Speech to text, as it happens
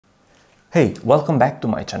Hey, welcome back to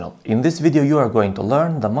my channel. In this video you are going to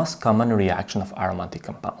learn the most common reaction of aromatic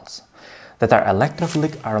compounds that are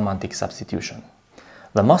electrophilic aromatic substitution.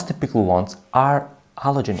 The most typical ones are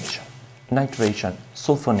halogenation, nitration,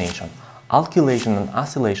 sulfonation, alkylation and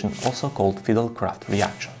acylation, also called Friedel-Craft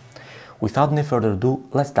reaction. Without any further ado,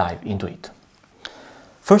 let's dive into it.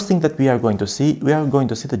 First thing that we are going to see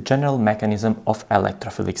the general mechanism of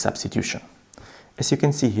electrophilic substitution. As you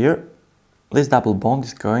can see here, this double bond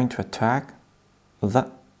is going to attack the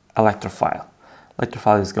electrophile.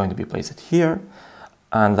 Electrophile is going to be placed here,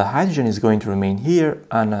 and the hydrogen is going to remain here,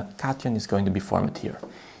 and a cation is going to be formed here.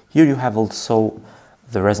 Here you have also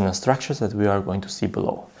the resonance structures that we are going to see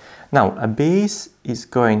below. Now, a base is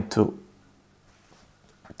going to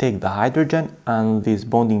take the hydrogen, and this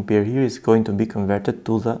bonding pair here is going to be converted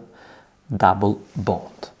to the double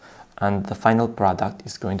bond. And the final product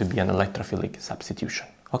is going to be an electrophilic substitution.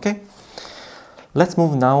 Okay? Let's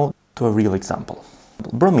move now to a real example.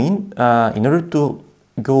 Bromine, in order to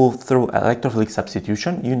go through electrophilic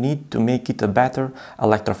substitution, you need to make it a better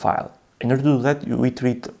electrophile. In order to do that, we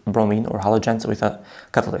treat bromine or halogens with a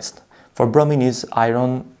catalyst. For bromine is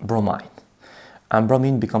iron bromine, and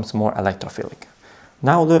bromine becomes more electrophilic.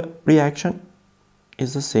 Now the reaction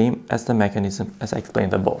is the same as the mechanism as I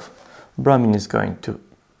explained above. Bromine is going to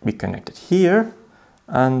be connected here,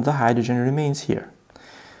 and the hydrogen remains here,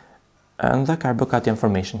 and the carbocation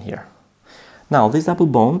formation here. Now this double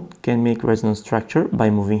bond can make resonance structure by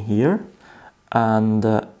moving here, and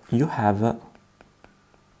you have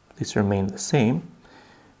this remain the same.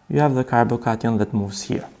 You have the carbocation that moves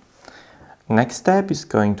here. Next step is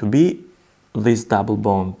going to be this double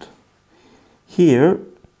bond here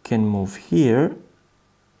can move here,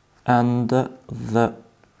 and the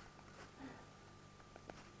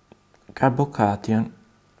carbocation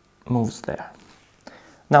moves there.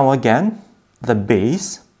 Now again, the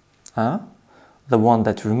base, the one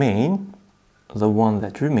that remains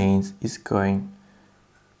is going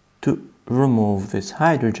to remove this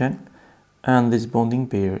hydrogen, and this bonding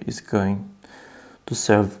pair is going to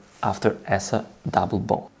serve after as a double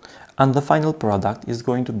bond. And the final product is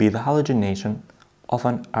going to be the halogenation of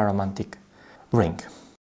an aromatic ring,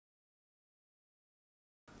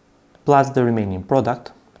 plus the remaining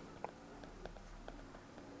product.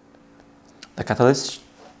 The catalyst,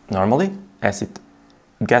 normally, as it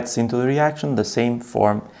gets into the reaction, the same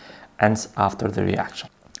form ends after the reaction.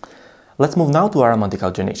 Let's move now to aromatic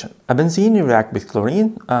halogenation. A benzene reacts with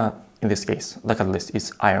chlorine, in this case the catalyst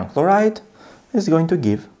is iron chloride, is going to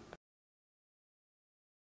give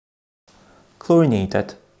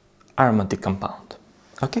chlorinated aromatic compound.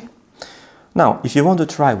 Okay? Now, if you want to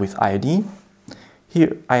try with iodine,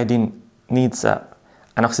 here iodine needs an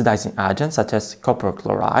oxidizing agent such as copper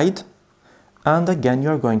chloride, and again you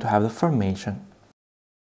are going to have the formation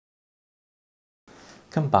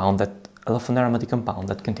compound of an aromatic compound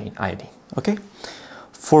that contains iodine. Okay?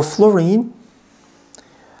 For fluorine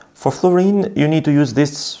you need to use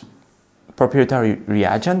this proprietary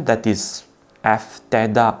reagent that is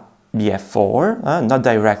F-theta-BF4, not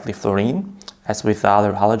directly fluorine as with the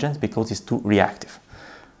other halogens because it's too reactive.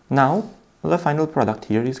 Now the final product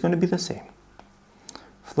here is going to be the same,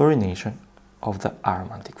 fluorination of the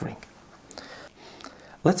aromatic ring.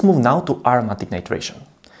 Let's move now to aromatic nitration.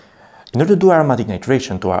 In order to do aromatic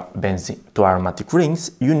nitration to aromatic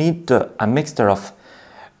rings, you need a mixture of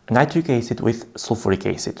nitric acid with sulfuric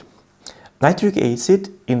acid. Nitric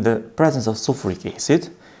acid, in the presence of sulfuric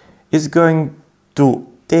acid, is going to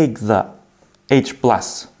take the H+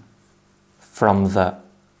 from the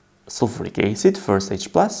sulfuric acid, first H+,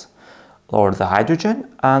 or the hydrogen,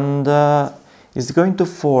 and is going to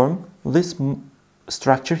form this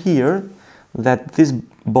structure here that this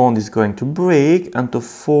bond is going to break and to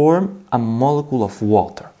form a molecule of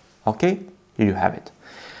water. Okay, here you have it.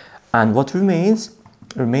 And what remains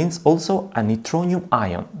also a nitronium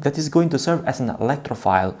ion that is going to serve as an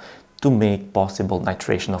electrophile to make possible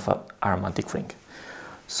nitration of an aromatic ring.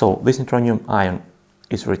 So this nitronium ion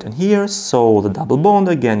is written here, so the double bond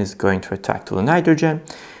again is going to attack to the nitrogen.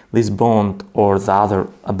 This bond or the other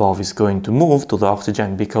above is going to move to the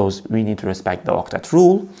oxygen because we need to respect the octet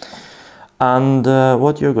rule. And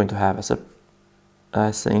what you're going to have as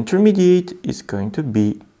an intermediate is going to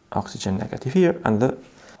be oxygen negative here, and the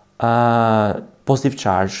positive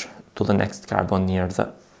charge to the next carbon near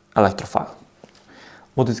the electrophile.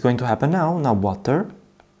 What is going to happen now? Now water,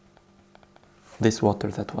 this water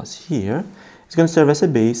that was here, is going to serve as a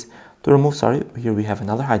base to remove, here we have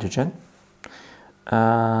another hydrogen,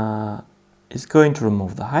 is going to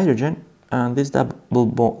remove the hydrogen, and this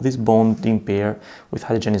bonding pair with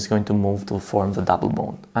hydrogen is going to move to form the double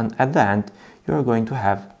bond. And at the end, you are going to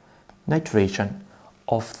have nitration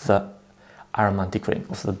of the aromatic ring,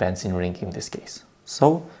 of the benzene ring in this case.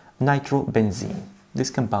 So nitrobenzene. This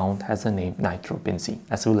compound has the name nitrobenzene,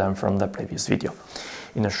 as we learned from the previous video.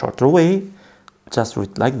 In a shorter way, just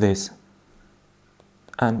read like this,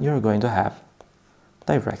 and you're going to have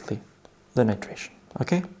directly the nitration.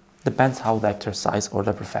 Okay? Depends how the exercise or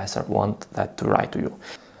the professor want that to write to you.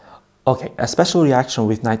 Okay, a special reaction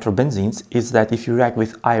with nitrobenzenes is that if you react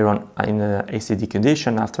with iron in an acidic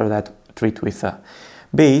condition, after that treat with a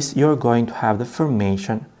base, you're going to have the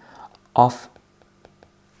formation of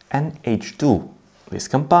NH2. This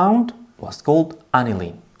compound was called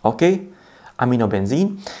aniline, okay?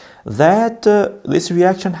 Aminobenzene. That this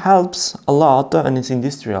reaction helps a lot and is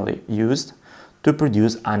industrially used to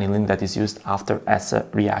produce aniline that is used after as a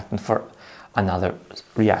reactant for another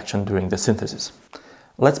reaction during the synthesis.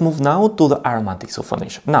 Let's move now to the aromatic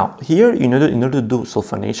sulfonation. Now, here, in order to do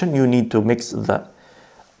sulfonation, you need to mix the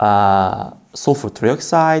sulfur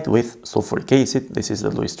trioxide with sulfuric acid. This is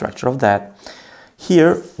the Lewis structure of that.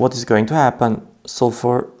 Here, what is going to happen,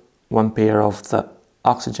 sulfur, one pair of the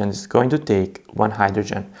oxygen is going to take one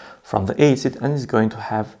hydrogen from the acid and is going to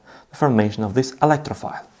have the formation of this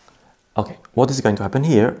electrophile. Okay, what is going to happen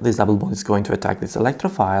here? This double bond is going to attack this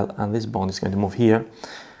electrophile and this bond is going to move here.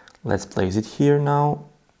 Let's place it here now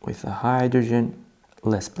with a hydrogen.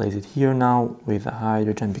 Let's place it here now with a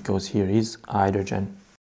hydrogen, because here is hydrogen.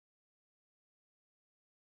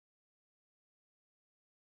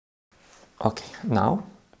 Okay, now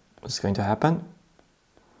what's going to happen?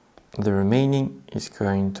 The remaining is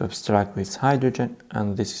going to abstract this hydrogen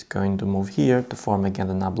and this is going to move here to form again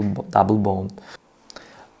the double bond.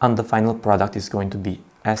 And the final product is going to be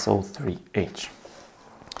SO3H.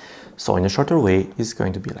 So in a shorter way, it's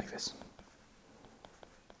going to be like this.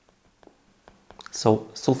 So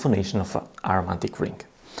sulfonation of an aromatic ring.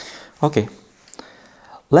 Okay,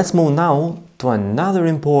 let's move now to another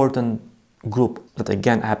important group that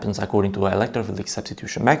again happens according to an electrophilic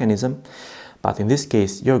substitution mechanism, but in this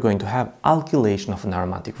case you're going to have alkylation of an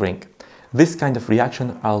aromatic ring. This kind of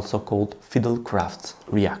reaction are also called Friedel-Craft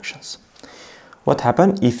reactions. What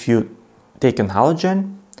happens if you take an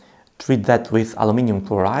halogen, treat that with aluminium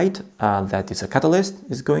chloride, that is a catalyst,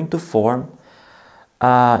 is going to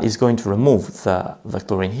remove the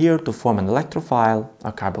chlorine here to form an electrophile,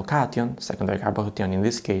 a carbocation, secondary carbocation in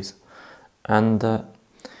this case, and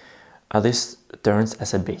this turns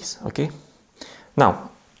as a base, okay? Now,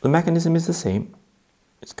 the mechanism is the same.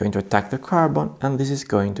 It's going to attack the carbon and this is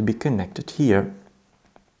going to be connected here.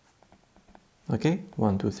 Okay,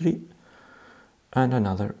 1, 2, 3, and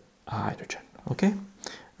another hydrogen, okay?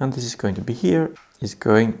 And this is going to be here, is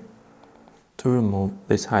going to remove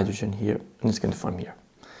this hydrogen here and it's going to form here.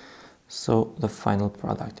 So the final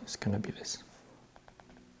product is going to be this.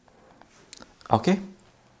 Okay?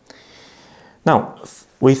 Now,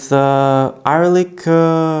 with arylic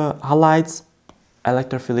halides,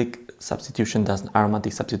 electrophilic substitution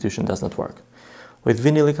aromatic substitution does not work. With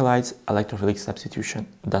vinylic halides, electrophilic substitution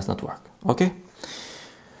does not work. Okay?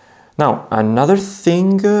 Now, another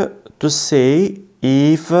thing to say,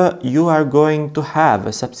 if you are going to have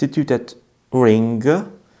a substituted ring,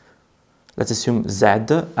 let's assume Z,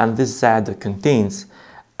 and this Z contains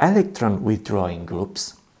electron withdrawing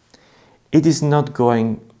groups, it is not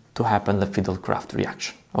going to happen the Friedel-Craft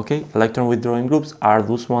reaction. Okay, electron withdrawing groups are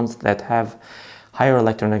those ones that have higher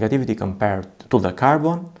electronegativity compared to the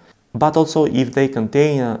carbon, but also if they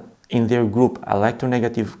contain in their group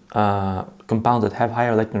electronegative compounds that have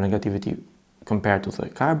higher electronegativity compared to the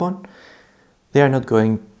carbon, they are not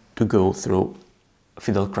going to go through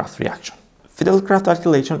Friedel-Craft reaction. Friedel-Craft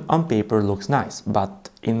alkylation on paper looks nice, but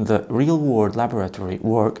in the real-world laboratory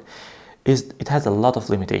work, it has a lot of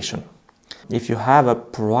limitation. If you have a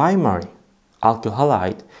primary alkyl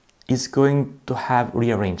halide, it's going to have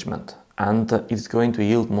rearrangement and it's going to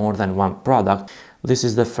yield more than one product. This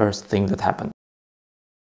is the first thing that happened.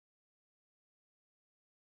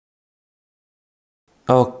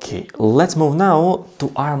 Okay, let's move now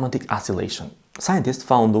to aromatic acylation. Scientists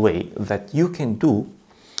found a way that you can do,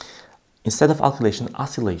 instead of alkylation,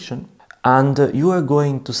 acylation, and you are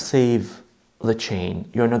going to save the chain.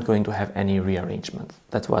 You're not going to have any rearrangement.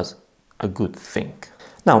 That was a good thing.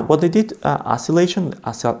 Now, what they did, acylation,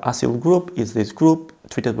 acyl group is this group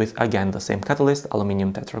treated with, again, the same catalyst,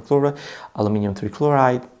 aluminium tetrachloride, aluminium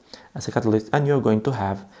trichloride as a catalyst, and you're going to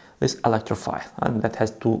have this electrophile, and that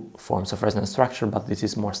has two forms of resonance structure, but this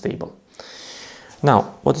is more stable.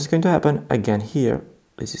 Now, what is going to happen, again here,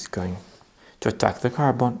 this is going to attack the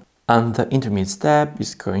carbon, and the intermediate step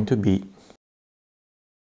is going to be,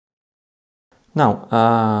 now,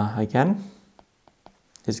 again,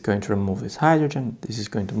 is going to remove this hydrogen, this is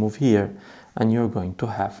going to move here, and you're going to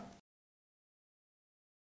have,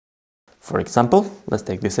 for example, let's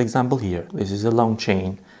take this example here. This is a long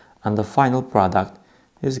chain, and the final product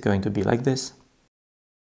is going to be like this.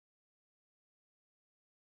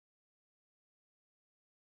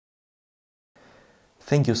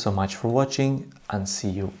 Thank you so much for watching, and see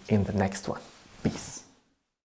you in the next one. Peace.